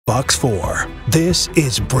Fox 4. This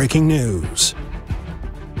is breaking news.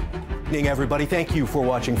 Good evening, everybody. Thank you for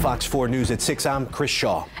watching Fox 4 News at 6. I'm Chris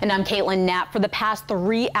Shaw. And I'm Caitlin Knapp. For the past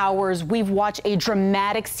 3 hours, we've watched a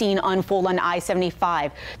dramatic scene unfold on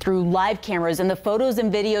I-75 through live cameras and the photos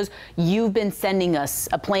and videos you've been sending us.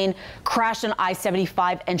 A plane crashed on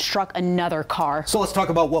I-75 and struck another car. So let's talk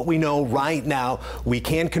about what we know right now. We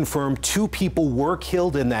can confirm 2 people were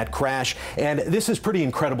killed in that crash. And this is pretty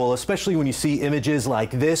incredible, especially when you see images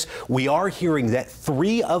like this. We are hearing that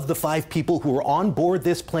 3 of the 5 people who were on board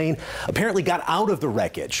this plane apparently got out of the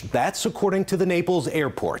wreckage. That's according to the Naples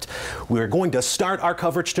Airport. We're going to start our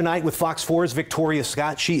coverage tonight with Fox 4's Victoria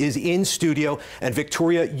Scott. She is in studio. And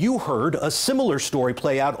Victoria, you heard a similar story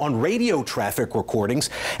play out on radio traffic recordings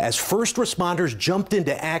as first responders jumped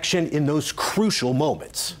into action in those crucial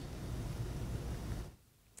moments.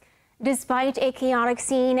 Despite a chaotic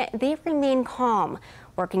scene, they remain calm,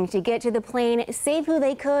 working to get to the plane, save who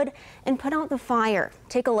they could, and put out the fire.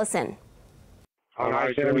 Take a listen. On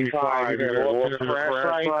I-75, there was a crash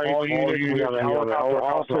site. All units, we have a helicopter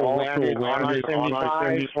also landed on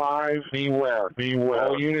I-75. Beware.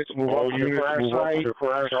 All units move up to the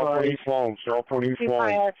crash site. Cell phone phone.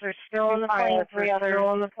 Pilots are still on the plane. 3 others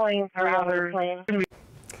on the plane. 3 others.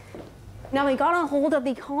 Now we got a hold of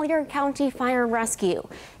the Collier County Fire Rescue,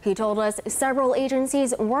 who told us several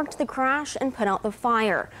agencies worked the crash and put out the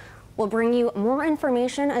fire. We'll bring you more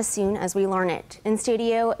information as soon as we learn it. In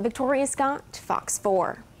studio, Victoria Scott, Fox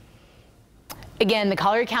 4. Again, the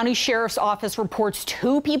Collier County Sheriff's Office reports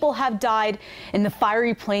 2 people have died in the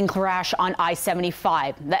fiery plane crash on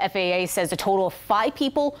I-75. The FAA says a total of 5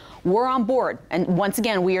 people were on board. And once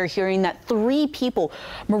again, we are hearing that 3 people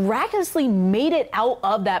miraculously made it out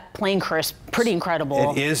of that plane crash. Pretty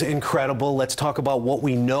incredible. It is incredible. Let's talk about what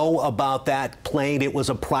we know about that plane. It was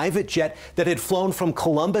a private jet that had flown from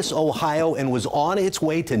Columbus, Ohio, and was on its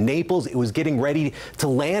way to Naples. It was getting ready to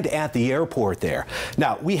land at the airport there.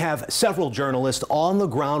 Now, we have several journalists on the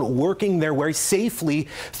ground working their way safely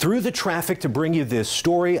through the traffic to bring you this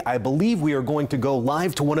story. I believe we are going to go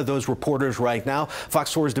live to one of those reporters right now.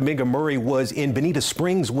 Fox 4's Dominga Murray was in Bonita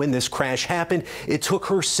Springs when this crash happened. It took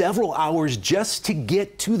her several hours just to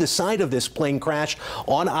get to the site of this plane crash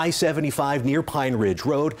on I-75 near Pine Ridge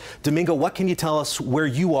Road. Dominga, what can you tell us where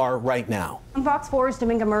you are right now? I'm Fox 4's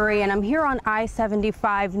Dominga Murray, and I'm here on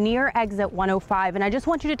I-75 near exit 105. And I just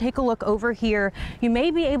want you to take a look over here. You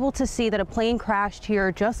may be able to see that a plane crashed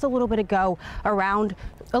here just a little bit ago, around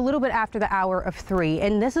a little bit after the hour of 3.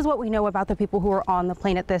 And this is what we know about the people who were on the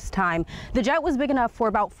plane at this time. The jet was big enough for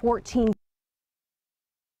about 14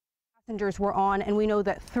 passengers were on, and we know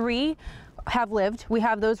that 3 have lived. We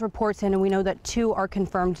have those reports in, and we know that 2 are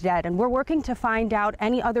confirmed dead. And we're working to find out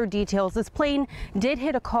any other details. This plane did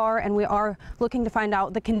hit a car, and we are looking to find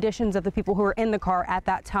out the conditions of the people who were in the car at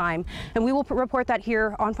that time. And we will report that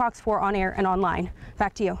here on Fox 4 on air and online.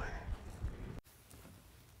 Back to you.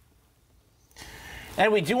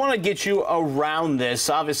 And we do want to get you around this.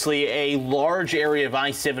 Obviously, a large area of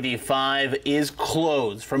I-75 is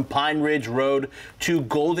closed from Pine Ridge Road to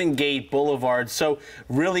Golden Gate Boulevard. So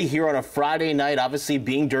really here on a Friday night, obviously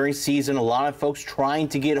being during season, a lot of folks trying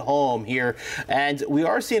to get home here. And we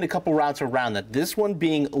are seeing a couple routes around that. This one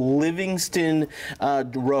being Livingston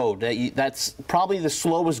Road. That's probably the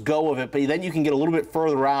slowest go of it, but then you can get a little bit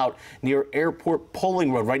further out near Airport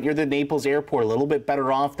Pulling Road, right near the Naples Airport, a little bit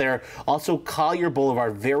better off there. Also Collier Boulevard,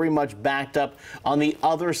 very much backed up on the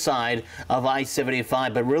other side of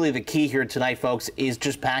I-75. But really the key here tonight, folks, is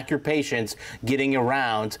just pack your patience getting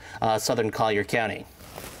around southern Collier County.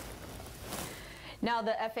 Now,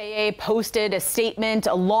 the FAA posted a statement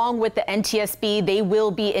along with the NTSB. They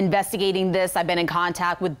will be investigating this. I've been in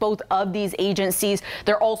contact with both of these agencies.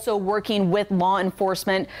 They're also working with law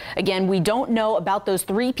enforcement. Again, we don't know about those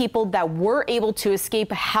 3 people that were able to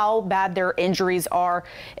escape, how bad their injuries are.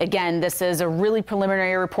 Again, this is a really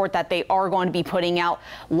preliminary report that they are going to be putting out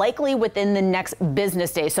likely within the next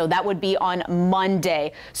business day. So that would be on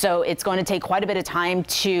Monday. So it's going to take quite a bit of time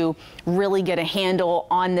to really get a handle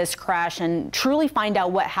on this crash and truly find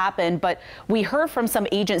out what happened. But we heard from some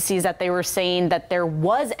agencies that they were saying that there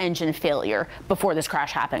was engine failure before this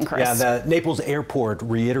crash happened, Chris. Yeah, the Naples Airport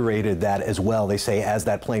reiterated that as well. They say as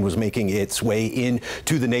that plane was making its way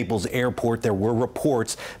into the Naples Airport, there were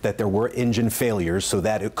reports that there were engine failures, so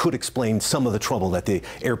that it could explain some of the trouble that the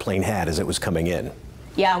airplane had as it was coming in.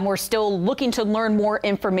 Yeah, and we're still looking to learn more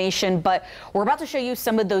information, but we're about to show you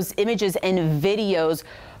some of those images and videos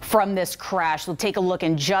from this crash. We'll take a look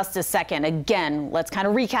in just a second. Again, let's kind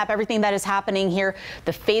of recap everything that is happening here.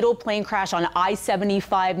 The fatal plane crash on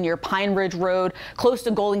I-75 near Pine Ridge Road, close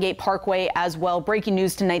to Golden Gate Parkway as well. Breaking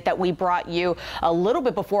news tonight that we brought you a little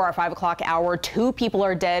bit before our 5 o'clock hour. 2 people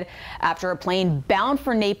are dead after a plane bound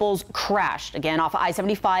for Naples crashed, again, off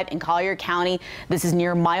I-75 in Collier County. This is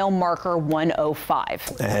near mile marker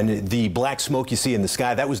 105. And the black smoke you see in the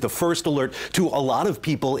sky, that was the first alert to a lot of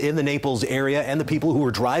people in the Naples area and the people who were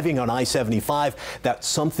driving on I-75 that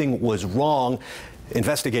something was wrong.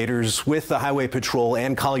 Investigators with the Highway Patrol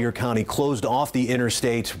and Collier County closed off the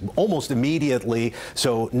interstate almost immediately,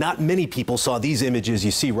 so not many people saw these images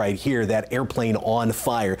you see right here, that airplane on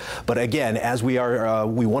fire. But again, as we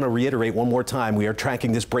want to reiterate one more time, we are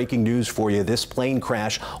tracking this breaking news for you. This plane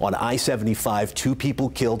crash on I-75, 2 people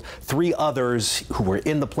killed, 3 others who were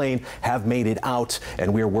in the plane have made it out,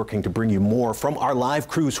 and we are working to bring you more from our live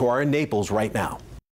crews who are in Naples right now.